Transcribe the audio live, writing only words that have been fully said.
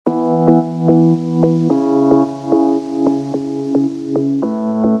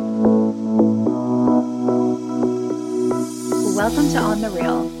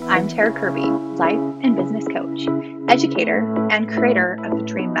educator and creator of the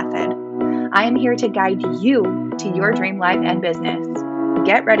Dream Method. I am here to guide you to your dream life and business.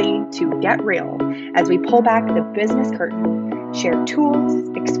 Get ready to get real as we pull back the business curtain, share tools,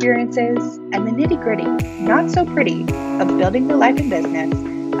 experiences, and the nitty-gritty, not so pretty, of building the life and business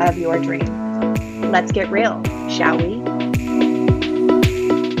of your dreams. Let's get real, shall we?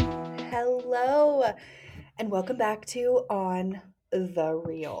 Hello, and welcome back to On the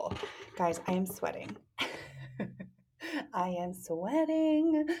Real. Guys, I am sweating. I am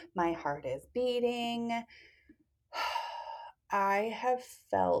sweating. My heart is beating. I have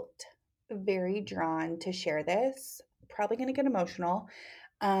felt very drawn to share this. Probably going to get emotional.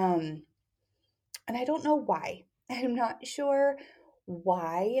 And I don't know why. I'm not sure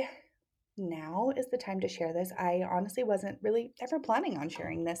why now is the time to share this. I honestly wasn't really ever planning on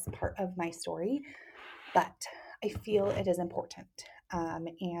sharing this part of my story, but I feel it is important.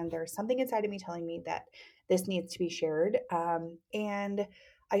 And there's something inside of me telling me that this needs to be shared. And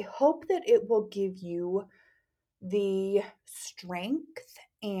I hope that it will give you the strength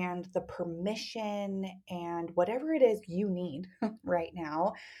and the permission and whatever it is you need right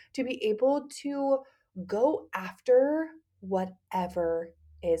now to be able to go after whatever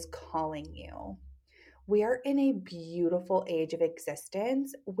is calling you. We are in a beautiful age of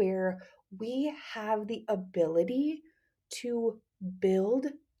existence where we have the ability to build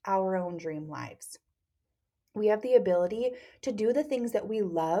our own dream lives. We have the ability to do the things that we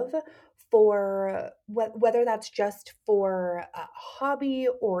love for whether that's just for a hobby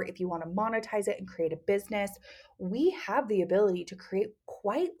or if you want to monetize it and create a business. We have the ability to create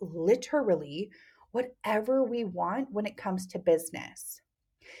quite literally whatever we want when it comes to business.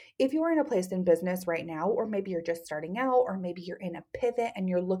 If you're in a place in business right now, or maybe you're just starting out, or maybe you're in a pivot and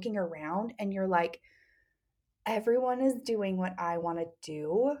you're looking around and you're like, everyone is doing what I want to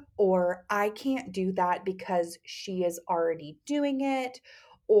do, or I can't do that because she is already doing it,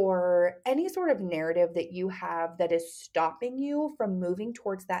 or any sort of narrative that you have that is stopping you from moving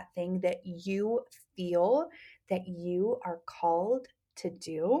towards that thing that you feel that you are called to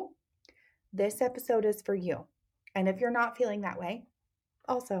do, this episode is for you. And if you're not feeling that way,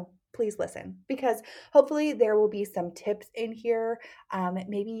 also, please listen, because hopefully there will be some tips in here.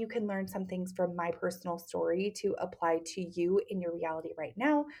 Maybe you can learn some things from my personal story to apply to you in your reality right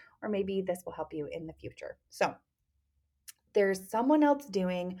now, or maybe this will help you in the future. So there's someone else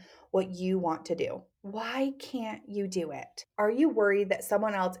doing what you want to do. Why can't you do it? Are you worried that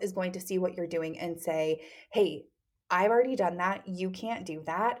someone else is going to see what you're doing and say, hey, I've already done that. You can't do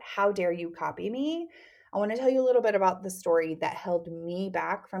that. How dare you copy me? I want to tell you a little bit about the story that held me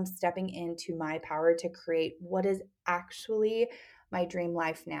back from stepping into my power to create what is actually my dream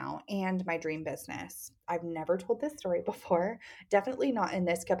life now and my dream business. I've never told this story before, definitely not in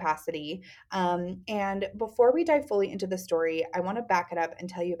this capacity. And before we dive fully into the story, I want to back it up and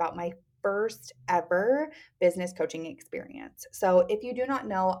tell you about my first ever business coaching experience. So if you do not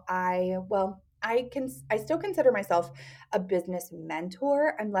know, I still consider myself a business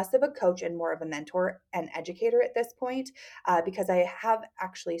mentor. I'm less of a coach and more of a mentor and educator at this point, because I have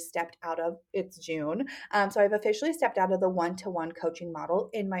actually stepped out of, it's June. So I've officially stepped out of the one-to-one coaching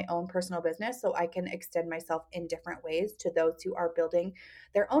model in my own personal business so I can extend myself in different ways to those who are building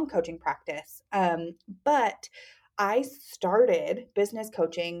their own coaching practice. But I started business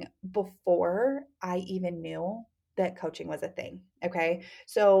coaching before I even knew that coaching was a thing. Okay.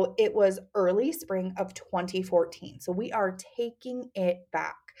 So it was early spring of 2014. So we are taking it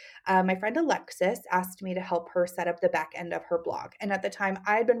back. My friend Alexis asked me to help her set up the back end of her blog. And at the time,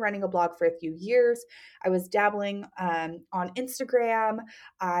 I had been running a blog for a few years. I was dabbling on Instagram.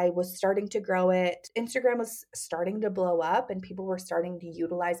 I was starting to grow it. Instagram was starting to blow up and people were starting to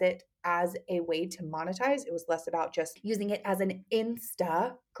utilize it as a way to monetize. It was less about just using it as an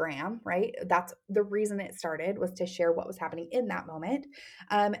Instagram, right? That's the reason it started, was to share what was happening in that moment.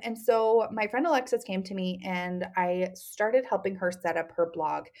 And so my friend Alexis came to me and I started helping her set up her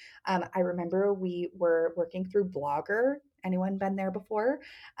blog. I remember we were working through Blogger. Anyone been there before?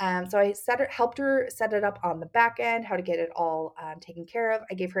 So I helped her set it up on the back end, how to get it all taken care of.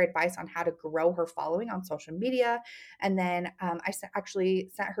 I gave her advice on how to grow her following on social media. And then I actually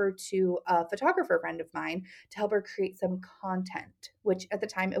sent her to a photographer friend of mine to help her create some content, which at the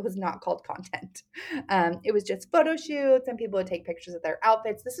time it was not called content. It was just photo shoots and people would take pictures of their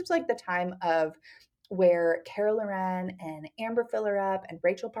outfits. This was like the time of where Carol Loren and Amber Fillerup and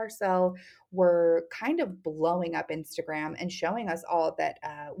Rachel Parcell were kind of blowing up Instagram and showing us all that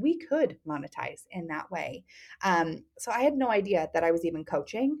we could monetize in that way. So I had no idea that I was even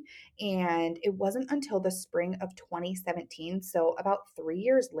coaching. And it wasn't until the spring of 2017, so about 3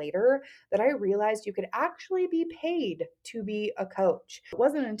 years later, that I realized you could actually be paid to be a coach. It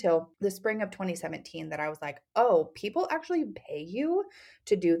wasn't until the spring of 2017 that I was like, oh, people actually pay you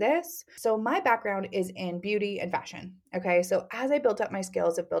to do this. So my background is in beauty and fashion. Okay. So as I built up my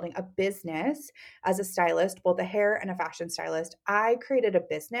skills of building a business as a stylist, both a hair and a fashion stylist, I created a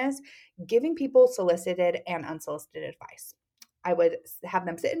business giving people solicited and unsolicited advice. I would have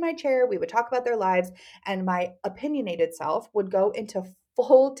them sit in my chair, we would talk about their lives, and my opinionated self would go into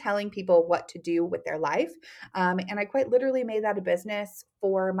full telling people what to do with their life. And I quite literally made that a business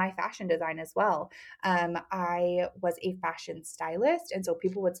for my fashion design as well. I was a fashion stylist. And so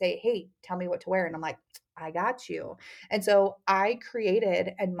people would say, hey, tell me what to wear. And I'm like, I got you. And so I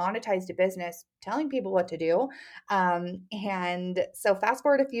created and monetized a business telling people what to do. And so fast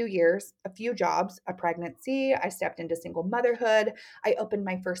forward a few years, a few jobs, a pregnancy, I stepped into single motherhood. I opened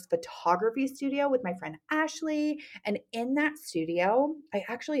my first photography studio with my friend Ashley. And in that studio, I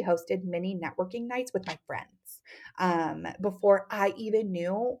actually hosted mini networking nights with my friends before I even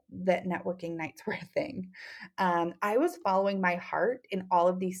knew that networking nights were a thing. I was following my heart in all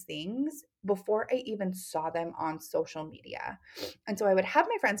of these things before I even saw them on social media. And so I would have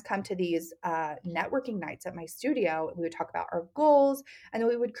my friends come to these networking nights at my studio. We would talk about our goals and then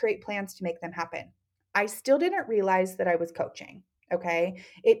we would create plans to make them happen. I still didn't realize that I was coaching. Okay.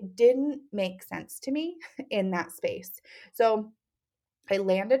 It didn't make sense to me in that space. So I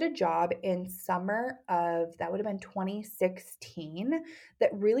landed a job in summer of that would have been 2016 that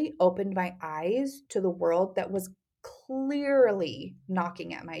really opened my eyes to the world that was clearly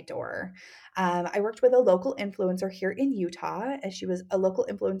knocking at my door. I worked with a local influencer here in Utah, as she was a local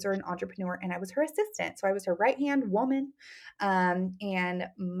influencer and entrepreneur, and I was her assistant. So I was her right hand woman. And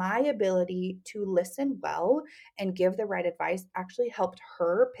my ability to listen well and give the right advice actually helped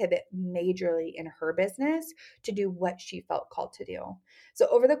her pivot majorly in her business to do what she felt called to do. So,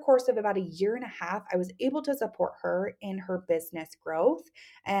 over the course of about a year and a half, I was able to support her in her business growth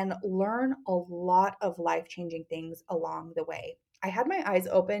and learn a lot of life changing things along the way. I had my eyes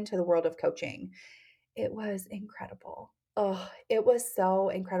open to the world of coaching. It was incredible. Oh, it was so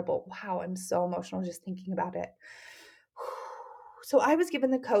incredible. Wow, I'm so emotional just thinking about it. So I was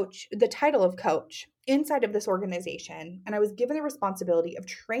given the title of coach inside of this organization, and I was given the responsibility of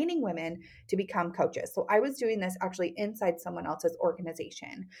training women to become coaches. So I was doing this actually inside someone else's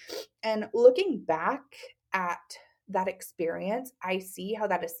organization. And looking back at that experience, I see how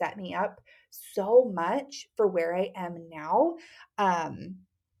that has set me up so much for where I am now. Um,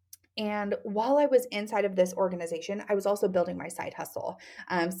 and while I was inside of this organization, I was also building my side hustle.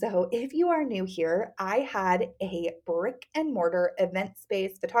 So if you are new here, I had a brick and mortar event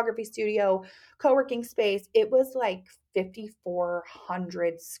space, photography studio, co working space. It was like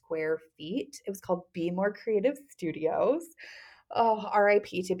 5,400 square feet. It was called Be More Creative Studios. Oh, RIP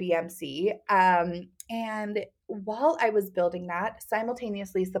to BMC. And while I was building that,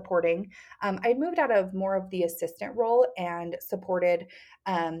 simultaneously supporting, I'd moved out of more of the assistant role and supported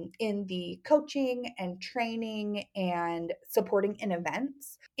in the coaching and training and supporting in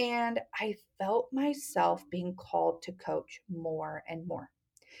events. And I felt myself being called to coach more and more.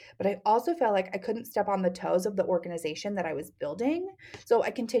 But I also felt like I couldn't step on the toes of the organization that I was building. So I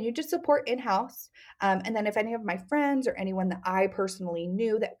continued to support in house. And then if any of my friends or anyone that I personally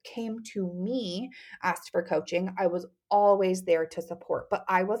knew that came to me asked for coaching, I was always there to support. But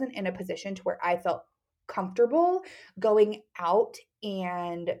I wasn't in a position to where I felt comfortable going out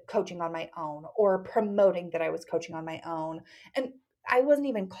and coaching on my own or promoting that I was coaching on my own. And I wasn't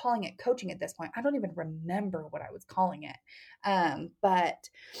even calling it coaching at this point. I don't even remember what I was calling it. But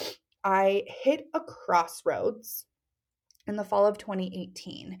I hit a crossroads in the fall of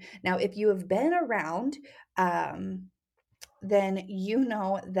 2018. Now, if you have been around, then you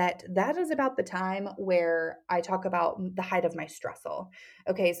know that that is about the time where I talk about the height of my stressor.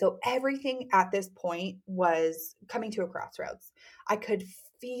 Okay, so everything at this point was coming to a crossroads. I could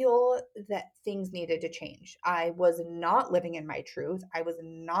feel that things needed to change. I was not living in my truth. I was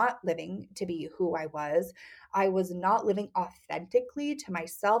not living to be who I was. I was not living authentically to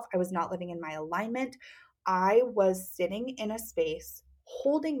myself. I was not living in my alignment. I was sitting in a space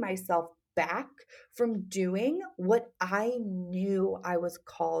holding myself back from doing what I knew I was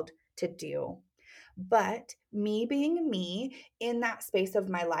called to do. But me being me in that space of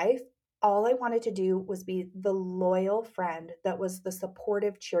my life, all I wanted to do was be the loyal friend that was the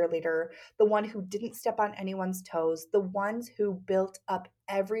supportive cheerleader, the one who didn't step on anyone's toes, the ones who built up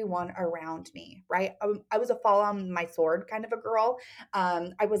everyone around me, right? I was a fall on my sword kind of a girl.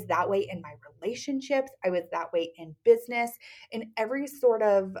 I was that way in my relationships. I was that way in business. In every sort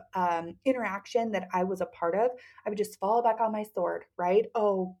of interaction that I was a part of, I would just fall back on my sword, right?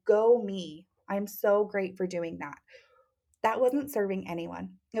 Oh, go me. I'm so great for doing that. That wasn't serving anyone.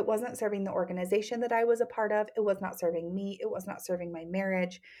 It wasn't serving the organization that I was a part of. It was not serving me. It was not serving my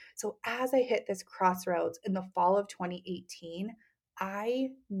marriage. So, as I hit this crossroads in the fall of 2018, I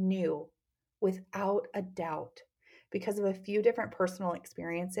knew without a doubt, because of a few different personal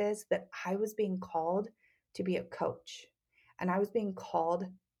experiences, that I was being called to be a coach and I was being called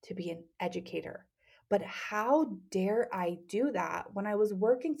to be an educator. But how dare I do that when I was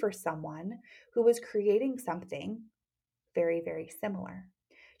working for someone who was creating something very, very similar?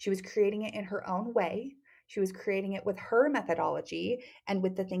 She was creating it in her own way. She was creating it with her methodology and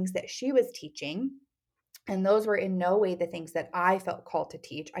with the things that she was teaching. And those were in no way the things that I felt called to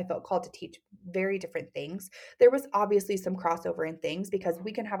teach. I felt called to teach very different things. There was obviously some crossover in things, because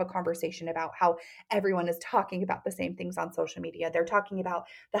we can have a conversation about how everyone is talking about the same things on social media. They're talking about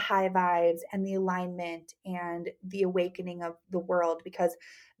the high vibes and the alignment and the awakening of the world, because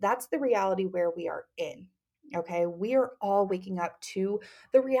that's the reality where we are in. Okay. We are all waking up to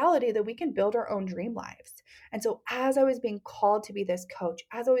the reality that we can build our own dream lives. And so, as I was being called to be this coach,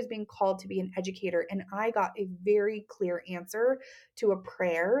 as I was being called to be an educator, and I got a very clear answer to a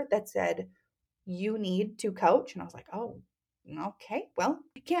prayer that said, "You need to coach." And I was like, "Oh, okay, well,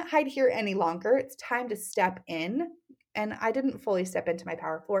 I can't hide here any longer. It's time to step in." And I didn't fully step into my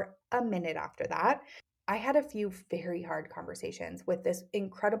power for a minute after that. I had a few very hard conversations with this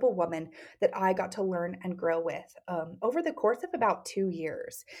incredible woman that I got to learn and grow with over the course of about 2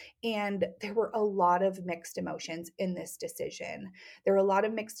 years. And there were a lot of mixed emotions in this decision. There were a lot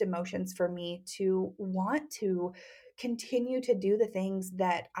of mixed emotions for me to want to continue to do the things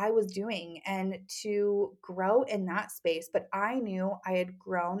that I was doing and to grow in that space. But I knew I had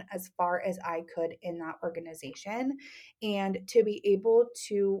grown as far as I could in that organization. And to be able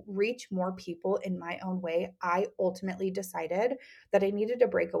to reach more people in my own way, I ultimately decided that I needed to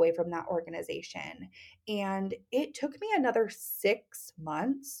break away from that organization. And it took me another 6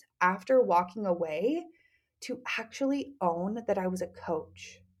 months after walking away to actually own that I was a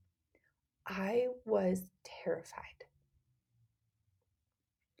coach. I was terrified.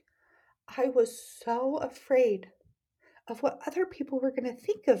 I was so afraid of what other people were going to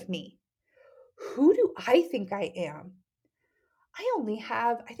think of me. Who do I think I am?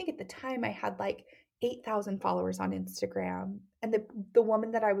 I think at the time I had like 8,000 followers on Instagram. And the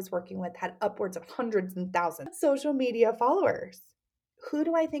woman that I was working with had upwards of hundreds and thousands of social media followers. Who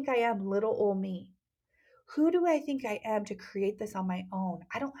do I think I am, little old me? Who do I think I am to create this on my own?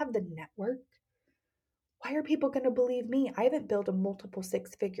 I don't have the network. Why are people going to believe me? I haven't built a multiple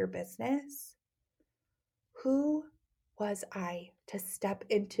six-figure business. Who was I to step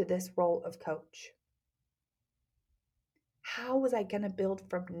into this role of coach? How was I going to build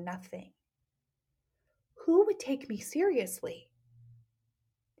from nothing? Who would take me seriously?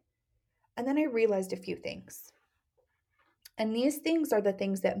 And then I realized a few things. And these things are the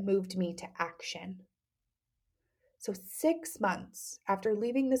things that moved me to action. So, 6 months after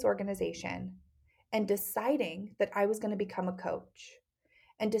leaving this organization and deciding that I was going to become a coach,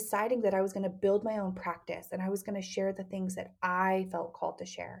 and deciding that I was going to build my own practice and I was going to share the things that I felt called to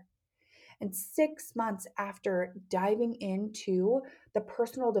share. And 6 months after diving into the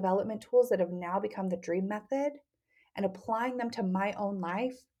personal development tools that have now become the Dream Method and applying them to my own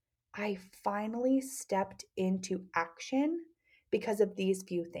life, I finally stepped into action because of these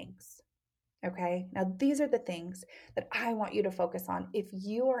few things. Okay. Now, these are the things that I want you to focus on if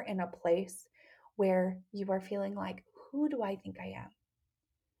you are in a place where you are feeling like, who do I think I am?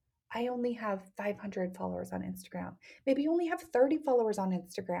 I only have 500 followers on Instagram. Maybe you only have 30 followers on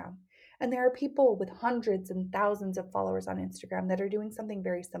Instagram. And there are people with hundreds and thousands of followers on Instagram that are doing something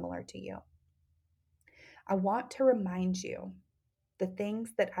very similar to you. I want to remind you the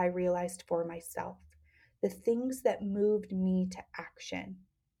things that I realized for myself, the things that moved me to action.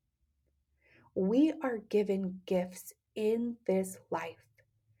 We are given gifts in this life,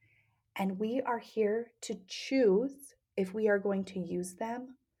 and we are here to choose if we are going to use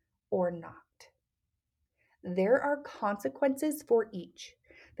them or not. There are consequences for each.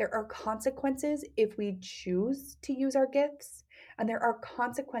 There are consequences if we choose to use our gifts, and there are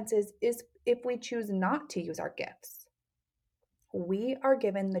consequences if we choose not to use our gifts. We are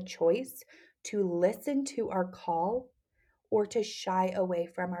given the choice to listen to our call or to shy away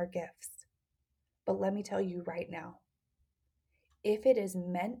from our gifts. But let me tell you right now, if it is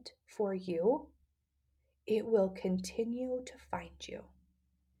meant for you, it will continue to find you.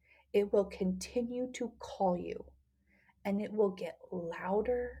 It will continue to call you, and it will get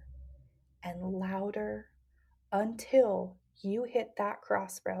louder and louder until you hit that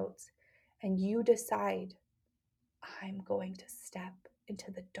crossroads and you decide, I'm going to step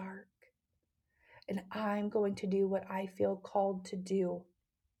into the dark and I'm going to do what I feel called to do,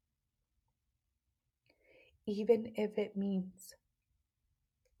 even if it means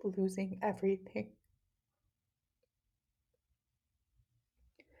losing everything.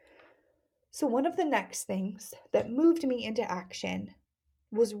 So, one of the next things that moved me into action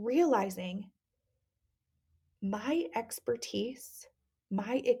was realizing my expertise,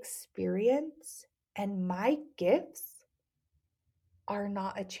 my experience, and my gifts are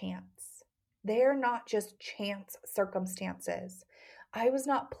not a chance. They're not just chance circumstances. I was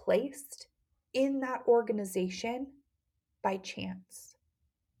not placed in that organization by chance.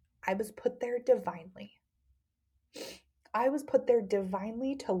 I was put there divinely. I was put there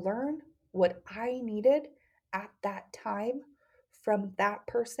divinely to learn what I needed at that time from that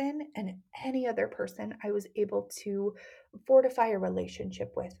person and any other person I was able to fortify a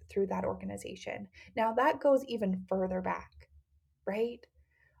relationship with through that organization. Now, that goes even further back, right?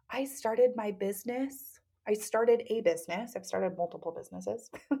 I started my business. I started a business. I've started multiple businesses.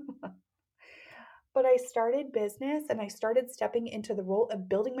 But I started business and I started stepping into the role of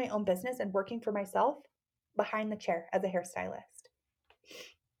building my own business and working for myself behind the chair as a hairstylist.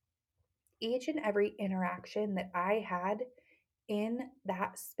 Each and every interaction that I had in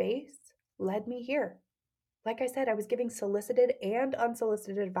that space led me here. Like I said, I was giving solicited and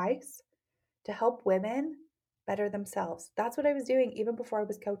unsolicited advice to help women better themselves. That's what I was doing even before I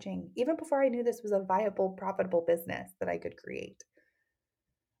was coaching, even before I knew this was a viable, profitable business that I could create.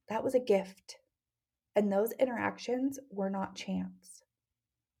 That was a gift. And those interactions were not chance.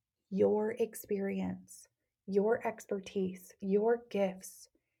 Your experience, your expertise, your gifts,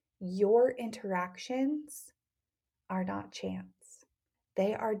 your interactions are not chance.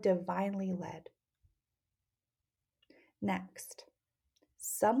 They are divinely led. Next,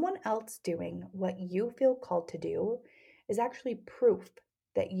 someone else doing what you feel called to do is actually proof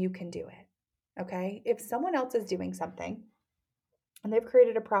that you can do it. Okay? If someone else is doing something and they've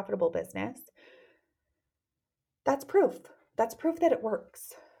created a profitable business, that's proof. That's proof that it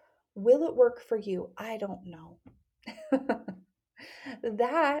works. Will it work for you? I don't know.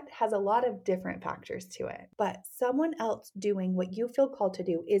 That has a lot of different factors to it. But someone else doing what you feel called to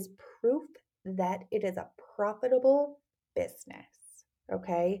do is proof that it is a profitable business.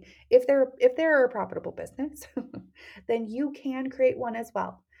 Okay? If they're a profitable business, then you can create one as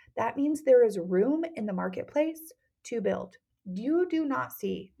well. That means there is room in the marketplace to build. You do not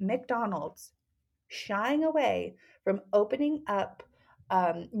see McDonald's shying away from opening up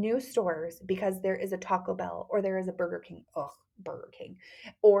new stores because there is a Taco Bell or there is a Burger King. Ugh, Burger King.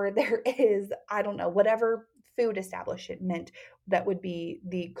 Or there is, I don't know, whatever food establishment that would be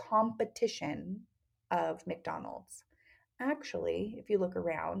the competition of McDonald's. Actually, if you look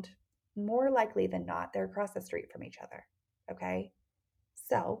around, more likely than not, they're across the street from each other. Okay?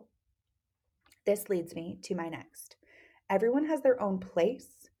 So, this leads me to my next. Everyone has their own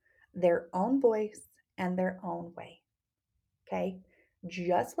place, their own voice, and their own way. Okay?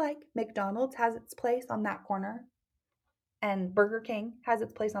 Just like McDonald's has its place on that corner and Burger King has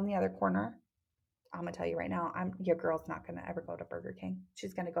its place on the other corner, I'm going to tell you right now, your girl's not going to ever go to Burger King.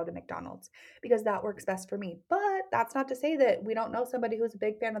 She's going to go to McDonald's because that works best for me. But that's not to say that we don't know somebody who's a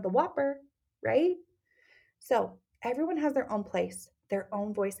big fan of the Whopper, right? So everyone has their own place, their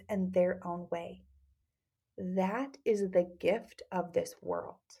own voice, and their own way. That is the gift of this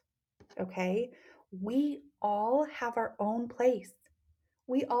world, okay? We all have our own place.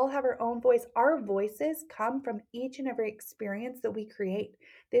 We all have our own voice. Our voices come from each and every experience that we create.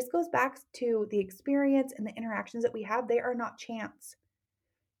 This goes back to the experience and the interactions that we have. They are not chance.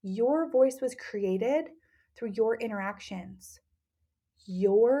 Your voice was created through your interactions.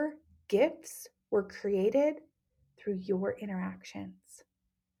 Your gifts were created through your interactions.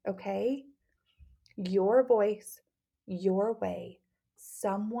 Okay? Your voice, your way.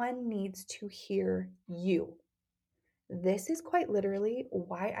 Someone needs to hear you. This is quite literally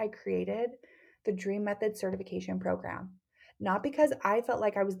why I created the Dream Method certification program. Not because I felt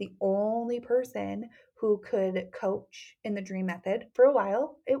like I was the only person who could coach in the Dream Method. For a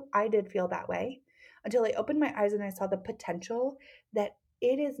while, I did feel that way until I opened my eyes and I saw the potential that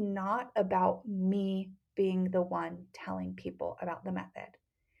it is not about me being the one telling people about the method.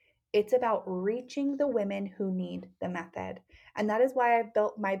 It's about reaching the women who need the method. And that is why I've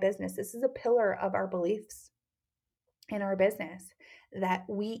built my business. This is a pillar of our beliefs in our business, that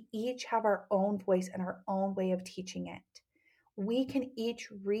we each have our own voice and our own way of teaching it. We can each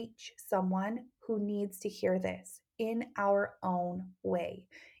reach someone who needs to hear this in our own way.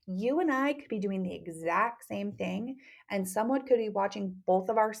 You and I could be doing the exact same thing, and someone could be watching both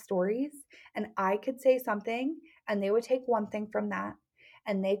of our stories, and I could say something, and they would take one thing from that,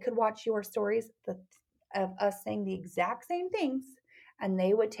 and they could watch your stories of us saying the exact same things, and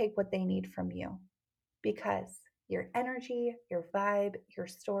they would take what they need from you, because your energy, your vibe, your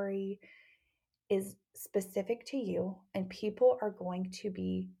story is specific to you, and people are going to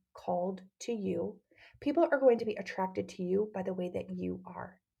be called to you. People are going to be attracted to you by the way that you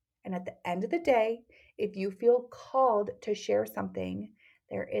are. And at the end of the day, if you feel called to share something,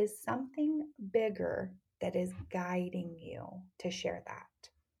 there is something bigger that is guiding you to share that.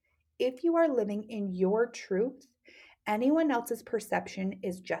 If you are living in your truth, anyone else's perception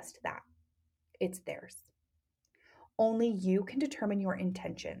is just that, it's theirs. Only you can determine your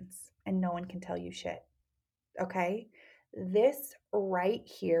intentions, and no one can tell you shit. Okay? This right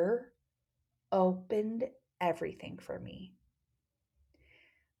here opened everything for me.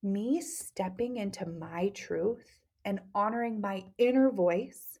 Me stepping into my truth and honoring my inner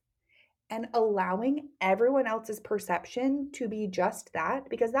voice and allowing everyone else's perception to be just that,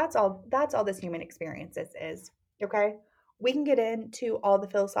 because that's all this human experience is. Okay? We can get into all the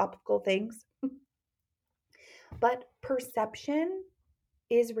philosophical things, but perception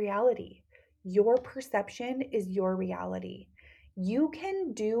is reality. Your perception is your reality. You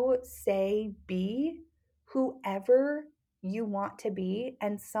can do, say, be whoever you want to be,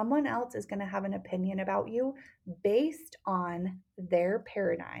 and someone else is going to have an opinion about you based on their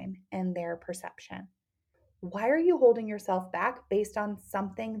paradigm and their perception. Why are you holding yourself back based on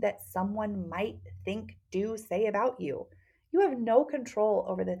something that someone might think, do, say about you? You have no control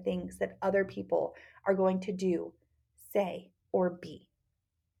over the things that other people are going to do, say, or be.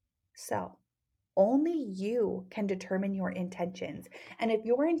 So, only you can determine your intentions. And if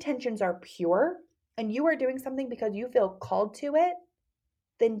your intentions are pure and you are doing something because you feel called to it,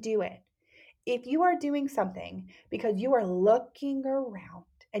 then do it. If you are doing something because you are looking around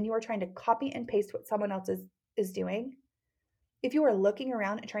and you are trying to copy and paste what someone else is doing, if you are looking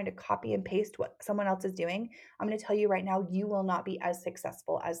around and trying to copy and paste what someone else is doing, I'm going to tell you right now, you will not be as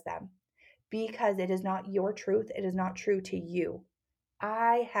successful as them, because it is not your truth. It is not true to you.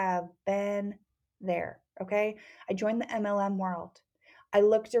 I have been there, okay? I joined the MLM world. I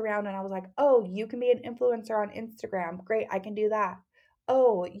looked around and I was like, oh, you can be an influencer on Instagram. Great, I can do that.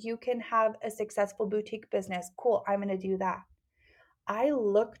 Oh, you can have a successful boutique business. Cool, I'm going to do that. I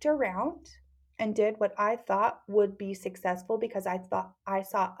looked around and did what I thought would be successful because I thought I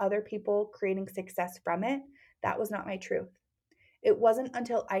saw other people creating success from it. That was not my truth. It wasn't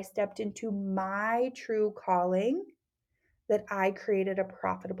until I stepped into my true calling that I created a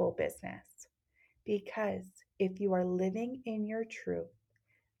profitable business. Because if you are living in your truth,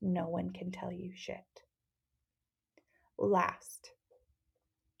 no one can tell you shit. Last,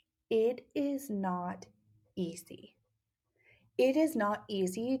 it is not easy. It is not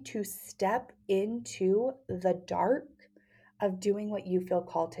easy to step into the dark of doing what you feel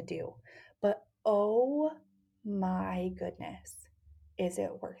called to do. But oh my goodness, is it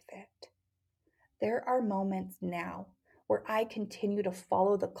worth it? There are moments now where I continue to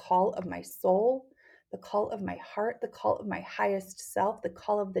follow the call of my soul, the call of my heart, the call of my highest self, the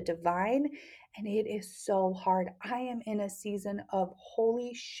call of the divine, and it is so hard. I am in a season of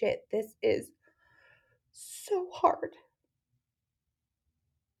holy shit, this is so hard.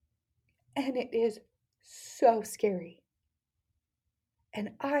 And it is so scary. And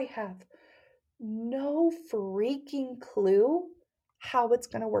I have no freaking clue how it's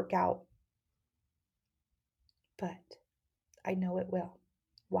going to work out. But I know it will.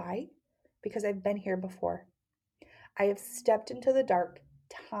 Why? Because I've been here before. I have stepped into the dark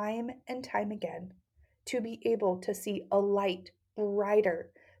time and time again to be able to see a light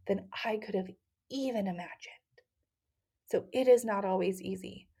brighter than I could have even imagined. So it is not always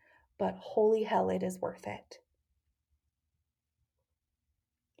easy, but holy hell, it is worth it.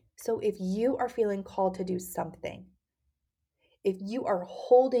 So if you are feeling called to do something, if you are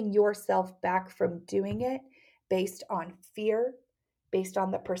holding yourself back from doing it based on fear, based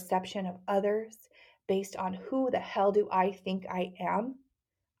on the perception of others, based on who the hell do I think I am,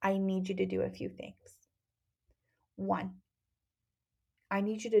 I need you to do a few things. One, I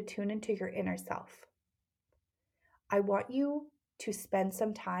need you to tune into your inner self. I want you to spend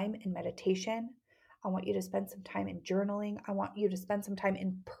some time in meditation. I want you to spend some time in journaling. I want you to spend some time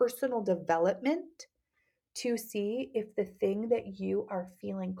in personal development to see if the thing that you are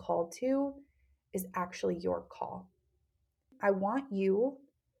feeling called to is actually your call. I want you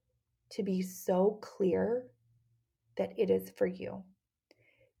to be so clear that it is for you.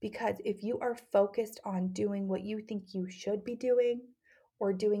 Because if you are focused on doing what you think you should be doing,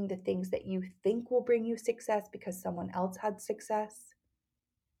 or doing the things that you think will bring you success because someone else had success,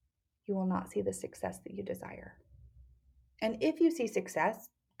 you will not see the success that you desire. And if you see success,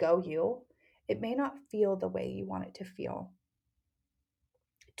 go you, it may not feel the way you want it to feel.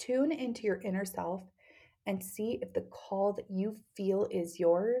 Tune into your inner self and see if the call that you feel is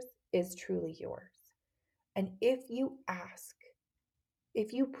yours is truly yours. And if you ask,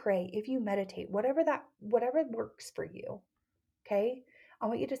 if you pray, if you meditate, whatever works for you, okay? I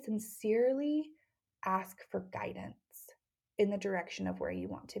want you to sincerely ask for guidance in the direction of where you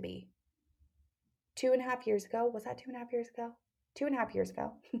want to be. 2.5 years ago, was that 2.5 years ago? 2.5 years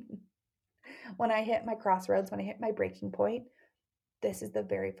ago, when I hit my crossroads, when I hit my breaking point, this is the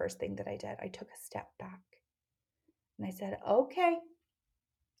very first thing that I did. I took a step back and I said, okay,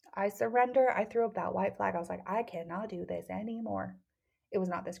 I surrender. I threw up that white flag. I was like, I cannot do this anymore. It was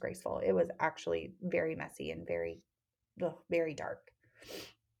not this graceful. It was actually very messy and very dark.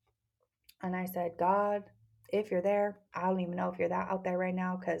 And I said, God, if you're there, I don't even know if you're that out there right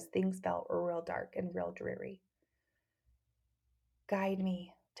now because things felt real dark and real dreary. Guide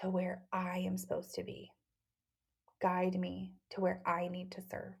me to where I am supposed to be. Guide me to where I need to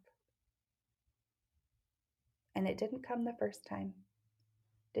serve. And it didn't come the first time.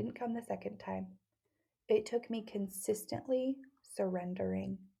 Didn't come the second time. It took me consistently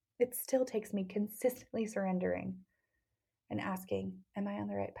surrendering. It still takes me consistently surrendering and asking, am I on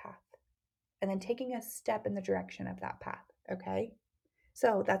the right path? And then taking a step in the direction of that path, okay?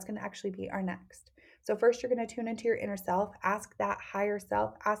 So that's going to actually be our next. So first you're going to tune into your inner self, ask that higher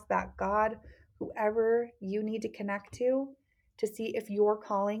self, ask that God, whoever you need to connect to see if your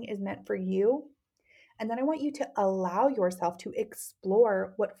calling is meant for you. And then I want you to allow yourself to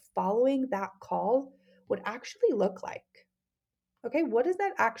explore what following that call would actually look like. Okay, what is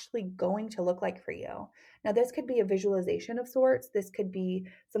that actually going to look like for you? Now, this could be a visualization of sorts. This could be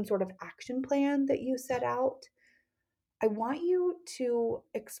some sort of action plan that you set out. I want you to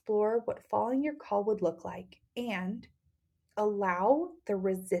explore what following your call would look like and allow the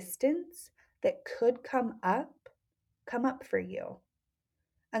resistance that could come up for you.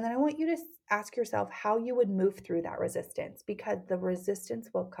 And then I want you to ask yourself how you would move through that resistance, because the resistance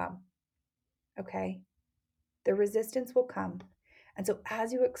will come. Okay? The resistance will come. And so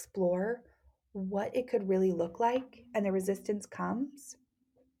as you explore what it could really look like and the resistance comes,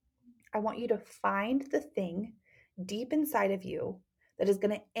 I want you to find the thing deep inside of you that is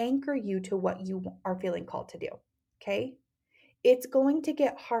going to anchor you to what you are feeling called to do. Okay? It's going to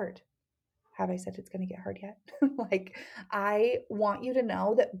get hard. Have I said it's going to get hard yet? Like, I want you to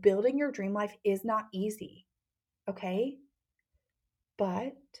know that building your dream life is not easy. Okay?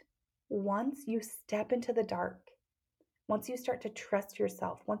 But once you step into the dark, once you start to trust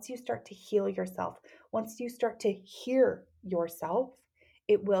yourself, once you start to heal yourself, once you start to hear yourself,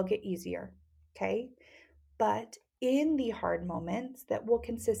 it will get easier. Okay? But in the hard moments that will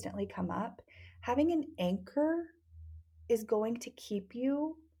consistently come up, having an anchor is going to keep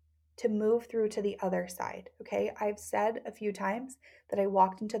you to move through to the other side. Okay? I've said a few times that I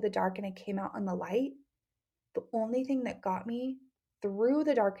walked into the dark and I came out on the light. The only thing that got me through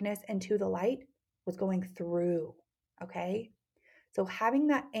the darkness and to the light was going through. Okay? So having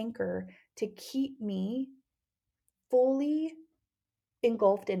that anchor to keep me fully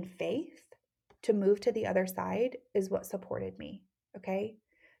engulfed in faith to move to the other side is what supported me. Okay?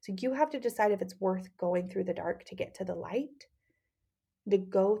 So you have to decide if it's worth going through the dark to get to the light, to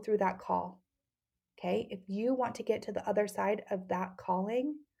go through that call. Okay? If you want to get to the other side of that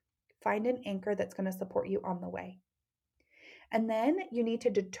calling, find an anchor that's going to support you on the way. And then you need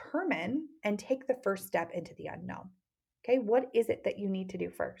to determine and take the first step into the unknown. Okay? What is it that you need to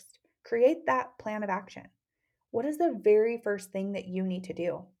do first? Create that plan of action. What is the very first thing that you need to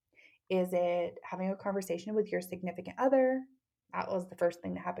do? Is it having a conversation with your significant other? That was the first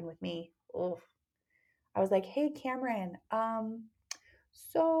thing that happened with me. Oof. I was like, hey, Cameron,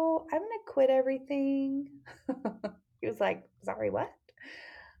 so I'm going to quit everything. He was like, sorry, what?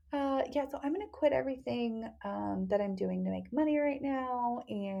 Yeah, so I'm going to quit everything that I'm doing to make money right now,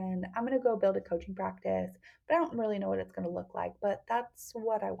 and I'm going to go build a coaching practice, but I don't really know what it's going to look like, but that's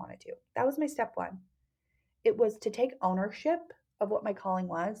what I want to do. That was my step one. It was to take ownership of what my calling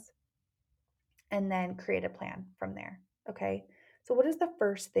was and then create a plan from there. Okay. So what is the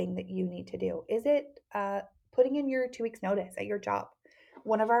first thing that you need to do? Is it putting in your 2 weeks notice at your job?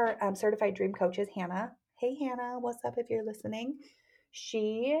 One of our certified dream coaches, Hannah, hey Hannah, what's up if you're listening?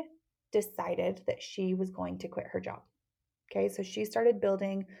 She decided that she was going to quit her job. Okay, so she started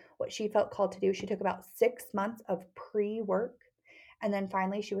building what she felt called to do. She took about 6 months of pre-work, and then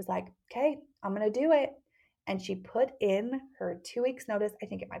finally she was like, okay, I'm gonna do it. And she put in her 2 weeks notice. I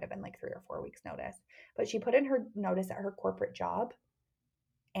think it might have been like 3 or 4 weeks notice, but she put in her notice at her corporate job,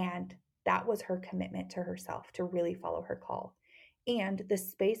 and that was her commitment to herself to really follow her call. And the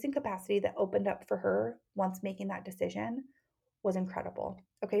space and capacity that opened up for her once making that decision was incredible.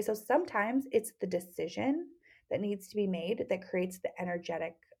 Okay, so sometimes it's the decision that needs to be made that creates the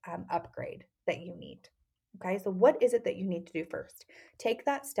energetic upgrade that you need. Okay, so what is it that you need to do first? Take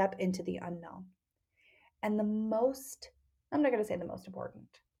that step into the unknown. And I'm not going to say the most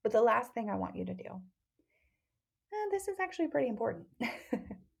important, but the last thing I want you to do, this is actually pretty important.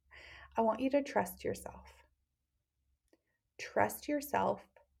 I want you to trust yourself. Trust yourself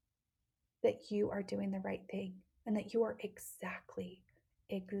that you are doing the right thing and that you are exactly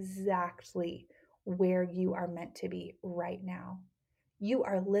where you are meant to be right now. You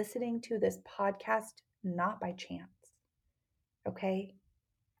are listening to this podcast not by chance. Okay?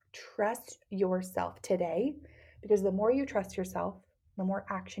 Trust yourself today, because the more you trust yourself, the more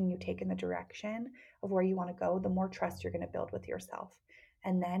action you take in the direction of where you want to go, the more trust you're going to build with yourself.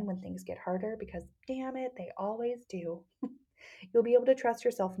 And then when things get harder, because damn it, they always do, you'll be able to trust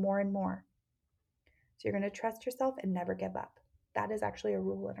yourself more and more. So you're going to trust yourself and never give up. That is actually a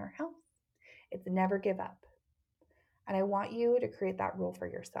rule in our house. It's never give up. And I want you to create that rule for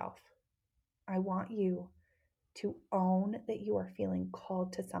yourself. I want you to own that you are feeling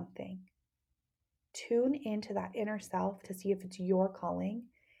called to something. Tune into that inner self to see if it's your calling.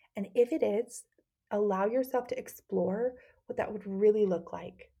 And if it is, allow yourself to explore what that would really look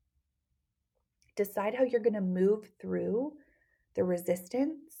like. Decide how you're going to move through the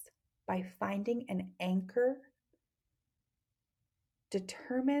resistance by finding an anchor.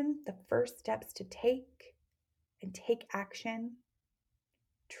 Determine the first steps to take and take action.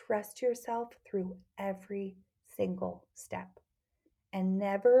 Trust yourself through every single step and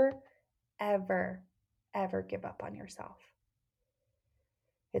never, ever, ever give up on yourself.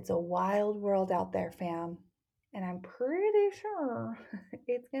 It's a wild world out there, fam, and I'm pretty sure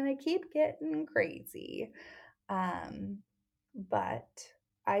it's going to keep getting crazy. But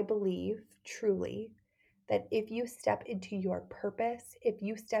I believe truly that if you step into your purpose, if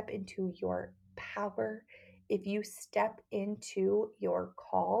you step into your power, if you step into your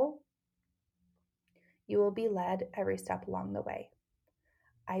call, you will be led every step along the way.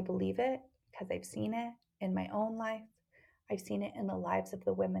 I believe it because I've seen it in my own life. I've seen it in the lives of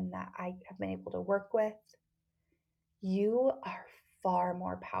the women that I have been able to work with. You are far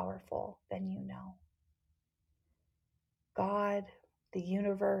more powerful than you know. God, the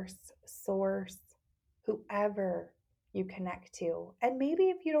universe, source, whoever you connect to, and maybe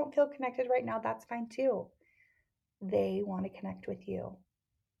if you don't feel connected right now, that's fine too. They want to connect with you.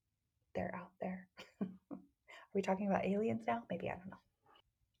 They're out there. Are we talking about aliens now? Maybe, I don't know.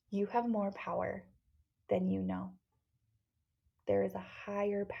 You have more power than you know. There is a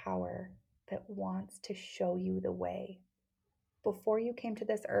higher power that wants to show you the way. Before you came to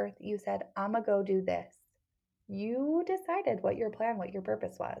this earth, you said, I'm going to go do this. You decided what your plan, what your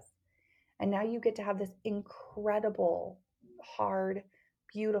purpose was. And now you get to have this incredible, hard,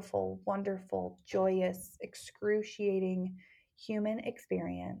 beautiful, wonderful, joyous, excruciating human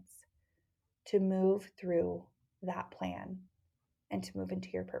experience to move through that plan and to move into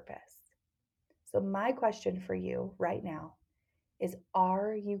your purpose. So my question for you right now is,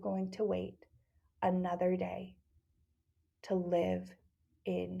 are you going to wait another day to live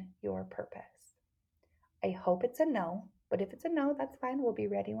in your purpose? I hope it's a no, but if it's a no, that's fine. We'll be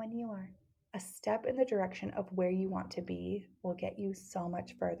ready when you are. A step in the direction of where you want to be will get you so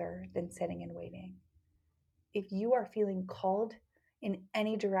much further than sitting and waiting. If you are feeling called in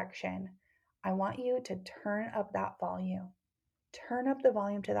any direction, I want you to turn up that volume. Turn up the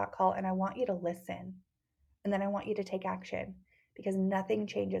volume to that call, and I want you to listen. And then I want you to take action, because nothing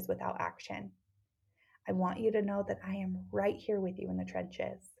changes without action. I want you to know that I am right here with you in the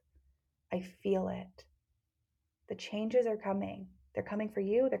trenches. I feel it. The changes are coming. They're coming for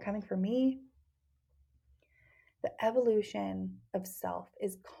you. They're coming for me. The evolution of self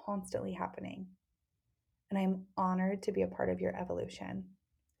is constantly happening, and I'm honored to be a part of your evolution.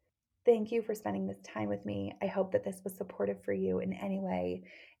 Thank you for spending this time with me. I hope that this was supportive for you in any way.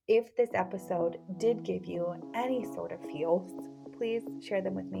 If this episode did give you any sort of feels, please share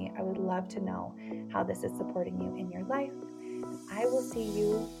them with me. I would love to know how this is supporting you in your life. I will see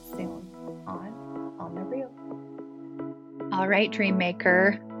you soon on the Reel. All right, Dream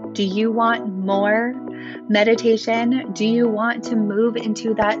Maker, do you want more meditation? Do you want to move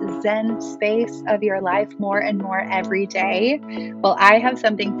into that Zen space of your life more and more every day? Well, I have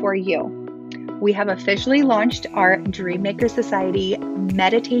something for you. We have officially launched our Dream Maker Society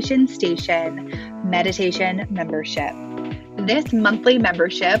Meditation Station meditation membership. This monthly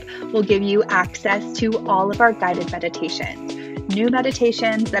membership will give you access to all of our guided meditations, new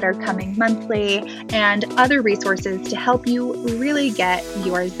meditations that are coming monthly, and other resources to help you really get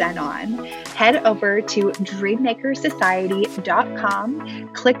your Zen on. Head over to dreammakersociety.com,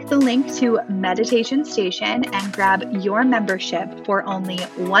 click the link to Meditation Station, and grab your membership for only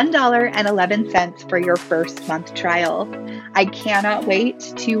 $1.11 for your first month trial. I cannot wait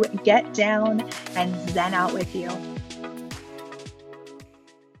to get down and Zen out with you.